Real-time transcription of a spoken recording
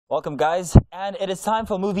Welcome, guys, and it is time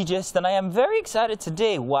for Movie Gist, and I am very excited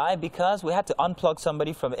today. Why? Because we had to unplug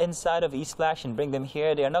somebody from inside of eSplash and bring them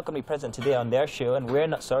here. They are not going to be present today on their show, and we're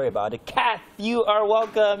not sorry about it. Kath, you are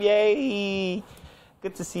welcome. Yay!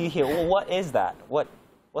 Good to see you here. Well, what is that?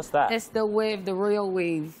 What's that? It's the wave, the royal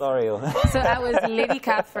wave. Sorry. So I was Lady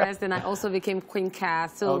Kath first, and I also became Queen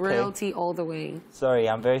Kath, so okay. royalty all the way. Sorry,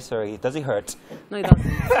 I'm very sorry. Does it hurt? No, it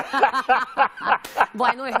doesn't.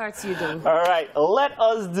 But I know it hurts you, though. All right, let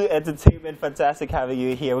us do entertainment. Fantastic having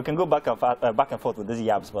you here. We can go back and forth with these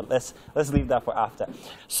yaps, but let's leave that for after.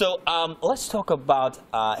 So let's talk about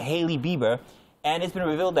Hailey Bieber. And it's been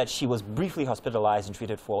revealed that she was briefly hospitalized and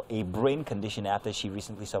treated for a brain condition after she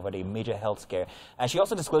recently suffered a major health scare. And she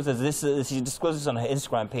also discloses this. She discloses on her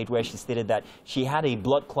Instagram page where she stated that she had a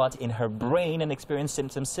blood clot in her brain and experienced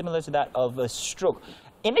symptoms similar to that of a stroke.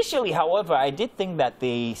 Initially, however, I did think that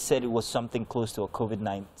they said it was something close to a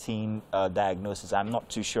COVID-19 diagnosis. I'm not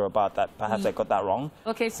too sure about that. Perhaps I got that wrong.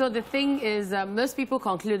 Okay, so the thing is, most people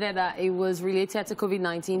concluded that it was related to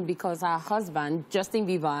COVID-19 because her husband, Justin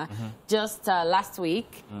Bieber, just last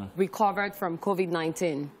week recovered from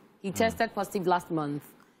COVID-19. He tested positive last month.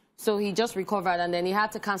 So he just recovered, and then he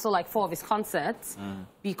had to cancel like 4 of his concerts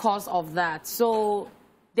because of that. So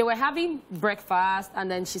they were having breakfast, and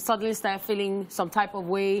then she suddenly started feeling some type of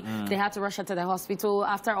way. They had to rush her to the hospital.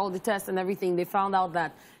 After all the tests and everything, they found out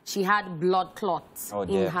that she had blood clots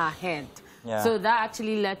in her head. Yeah. So that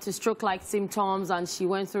actually led to stroke-like symptoms, and she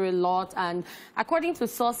went through a lot. And according to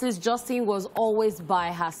sources, Justin was always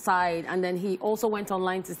by her side. And then he also went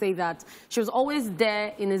online to say that she was always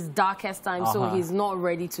there in his darkest time, so he's not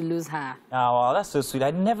ready to lose her. Oh, well, that's so sweet. I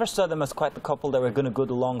never saw them as quite the couple that were going to go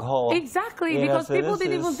the long haul. Exactly, because so people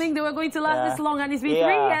didn't even think they were going to last this long, and it's been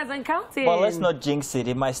 3 years and counting. Well, let's not jinx it.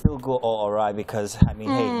 It might still go all right because, I mean,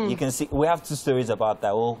 hey, you can see, we have 2 stories about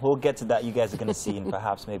that. We'll get to that. You guys are going to see, and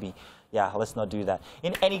perhaps maybe... Yeah, let's not do that.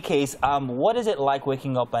 In any case, what is it like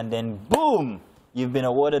waking up and then, boom, you've been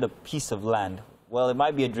awarded a piece of land? Well, it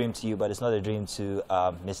might be a dream to you, but it's not a dream to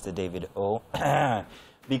Mr. Davido.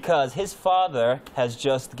 Because his father has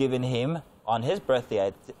just given him, on his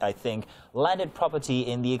birthday, I think, landed property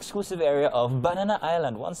in the exclusive area of Banana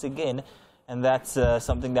Island once again. And that's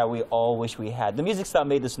something that we all wish we had. The music star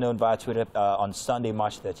made this known via Twitter on Sunday,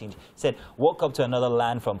 March 13th. Said, woke up to another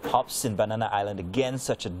land from Pops in Banana Island again.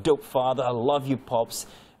 Such a dope father. I love you, Pops.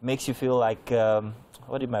 Makes you feel like,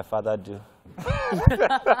 what did my father do?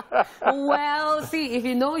 Well, see, if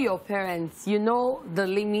you know your parents, you know the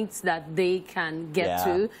limits that they can get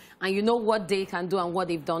to, and you know what they can do and what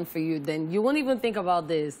they've done for you, then you won't even think about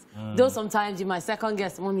this. Though sometimes you might second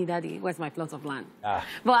guess, Mommy, Daddy, where's my plot of land?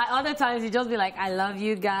 But other times you just be like, I love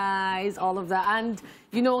you guys, all of that. And,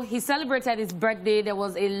 you know, he celebrated his birthday. There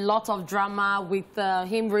was a lot of drama with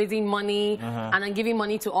him raising money and then giving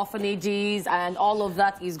money to orphanages, and all of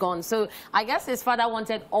that is gone. So I guess his father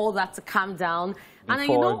wanted all that to calm down. And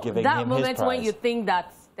then, you know, that moment when you think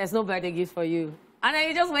that there's no birthday gift for you. And then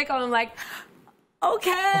you just wake up and like,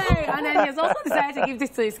 okay. And then he's also decided to give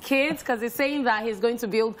this to his kids because he's saying that he's going to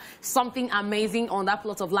build something amazing on that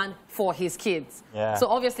plot of land for his kids. So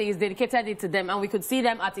obviously he's dedicated it to them. And we could see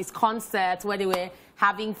them at his concert where they were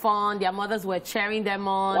having fun. Their mothers were cheering them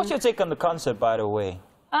on. What's your take on the concert, by the way?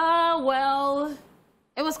 Well,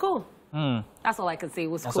 it was cool. That's all I can say.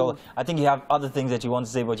 It was cool. I think you have other things that you want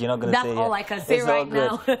to say, but you're not going to say it. That's all I can say right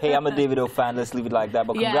now. Hey, I'm a Davido fan. Let's leave it like that.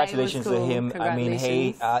 But congratulations to him. I mean,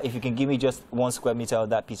 hey, if you can give me just 1 square meter of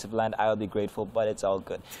that piece of land, I'll be grateful, but it's all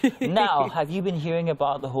good. Now, have you been hearing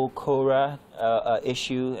about the whole Cora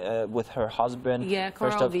issue with her husband? Yeah,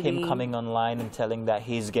 First of him coming online and telling that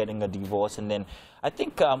he's getting a divorce, and then I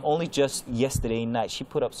think only just yesterday night she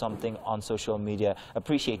put up something on social media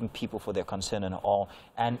appreciating people for their concern and all.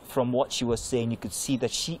 And from what she was saying, you could see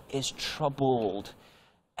that she is troubled.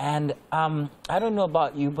 And I don't know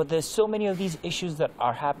about you, but there's so many of these issues that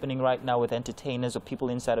are happening right now with entertainers or people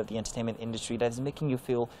inside of the entertainment industry that is making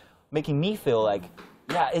me feel like,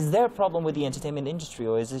 yeah, is there a problem with the entertainment industry,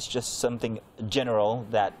 or is this just something general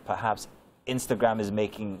that perhaps Instagram is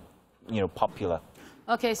making, you know, popular?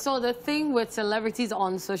 Okay, so the thing with celebrities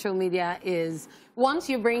on social media is once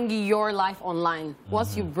you bring your life online,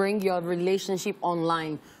 once you bring your relationship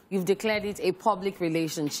online, you've declared it a public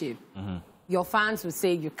relationship. Your fans will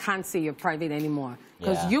say you can't say you're private anymore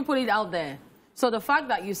because you put it out there. So the fact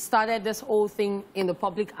that you started this whole thing in the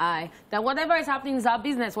public eye, that whatever is happening is our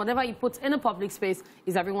business. Whatever you put in a public space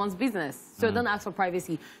is everyone's business. So don't ask for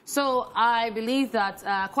privacy. So I believe that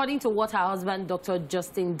according to what her husband, Dr.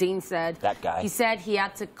 Justin Dean, said, that guy, he said he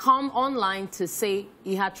had to come online to say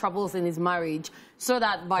he had troubles in his marriage. So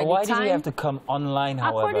that by the time... Why did he have to come online,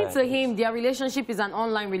 however? According to him, their relationship is an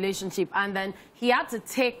online relationship. And then he had to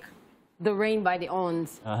take the rein by the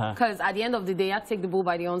horns. Because at the end of the day, he had to take the bull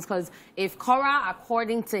by the horns. Because if Cora,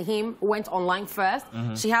 according to him, went online first,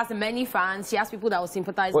 she has many fans. She has people that will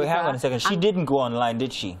sympathize with her. Wait, hang on a second. She didn't go online,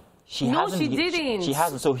 did she? No, she didn't. She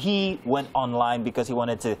hasn't. So he went online because he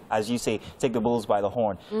wanted to, as you say, take the bulls by the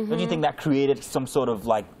horn. Don't you think that created some sort of,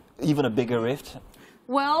 like, even a bigger rift?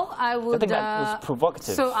 Well, I think that was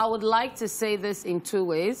provocative. So I would like to say this in two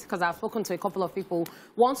ways, because I've spoken to a couple of people.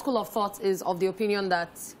 One school of thought is of the opinion that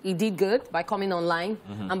he did good by coming online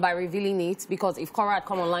and by revealing it, because if Cora had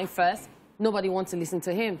come online first, nobody wants to listen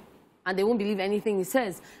to him, and they won't believe anything he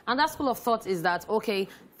says. And that school of thought is that, okay,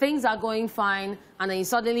 things are going fine, and then you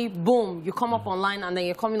suddenly, boom, you come up online, and then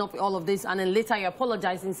you're coming up with all of this, and then later you're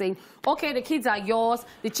apologizing, saying, okay, the kids are yours,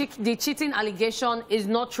 the cheating allegation is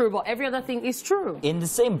not true, but every other thing is true. In the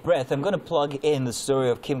same breath, I'm going to plug in the story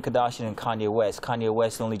of Kim Kardashian and Kanye West. Kanye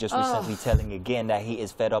West only just recently telling again that he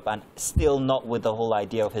is fed up and still not with the whole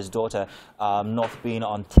idea of his daughter not being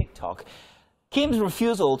on TikTok. Kim's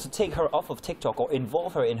refusal to take her off of TikTok or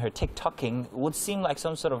involve her in her TikToking would seem like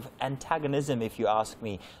some sort of antagonism, if you ask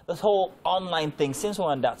me. This whole online thing, since we're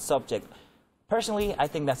on that subject, personally, I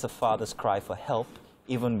think that's a father's cry for help,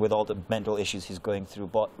 even with all the mental issues he's going through.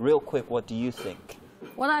 But real quick, what do you think?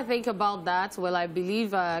 What I think about that, well, I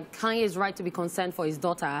believe Kanye is right to be concerned for his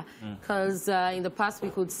daughter, because in the past we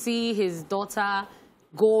could see his daughter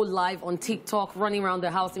go live on TikTok, running around the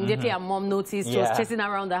house. Immediately her mom noticed, she was chasing her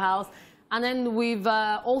around the house. And then we've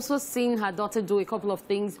also seen her daughter do a couple of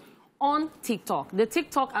things on TikTok. The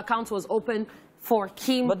TikTok account was open for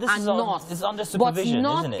Kim but this and is not. It's under supervision,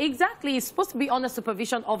 isn't it? Exactly. It's supposed to be under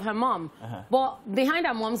supervision of her mom. But behind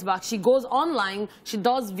her mom's back, she goes online, she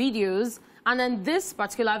does videos, and then this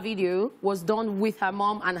particular video was done with her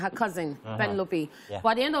mom and her cousin, Penelope.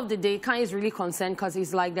 But at the end of the day, Kanye is really concerned because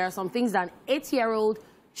he's like, there are some things that an 8-year-old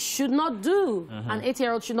should not do. An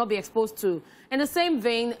 8-year-old should not be exposed to. In the same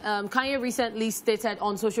vein, Kanye recently stated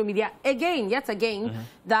on social media yet again,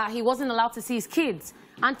 that he wasn't allowed to see his kids.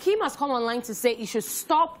 And Kim has come online to say he should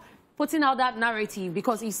stop putting out that narrative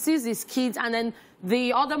because he sees his kids, and then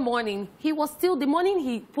the other morning, the morning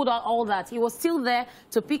he put out all that, he was still there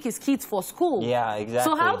to pick his kids for school. Yeah,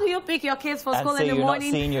 exactly. So how do you pick your kids for school in the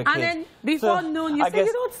morning? And then before noon, you say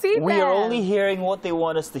you don't see them. We are only hearing what they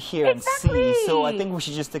want us to hear and see. So I think we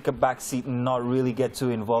should just take a back seat and not really get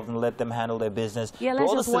too involved and let them handle their business. Yeah, For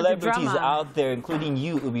all the celebrities out there, including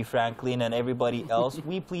you, Ubi Franklin, and everybody else,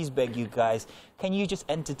 we please beg you guys, can you just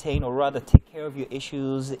entertain or rather take care of your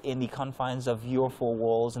issues in the confines of your four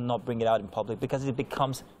walls and not bring it out in public, because it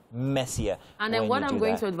becomes messier. And then what I'm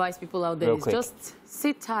going to advise people out there is just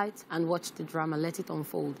sit tight and watch the drama, let it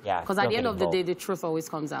unfold. Yeah, because at the end of the day, the truth always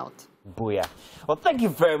comes out. Booyah. Well, thank you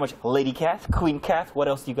very much, Lady Kath, Queen Kath. What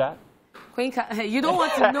else you got? Queen Kath, you don't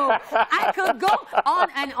want to know. I could go on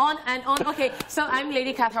and on and on. Okay, so I'm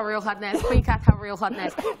Lady Kath, her real hotness. Queen Kath, her real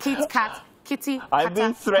hotness. Kit Kat, Kitty, I've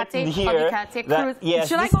been threatened here that, yes,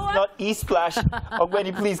 this is not E-Splash.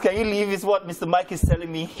 Ogbeni, please, can you leave is what Mr. Mike is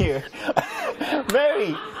telling me here.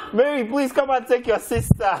 Mary, please come and take your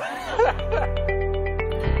sister.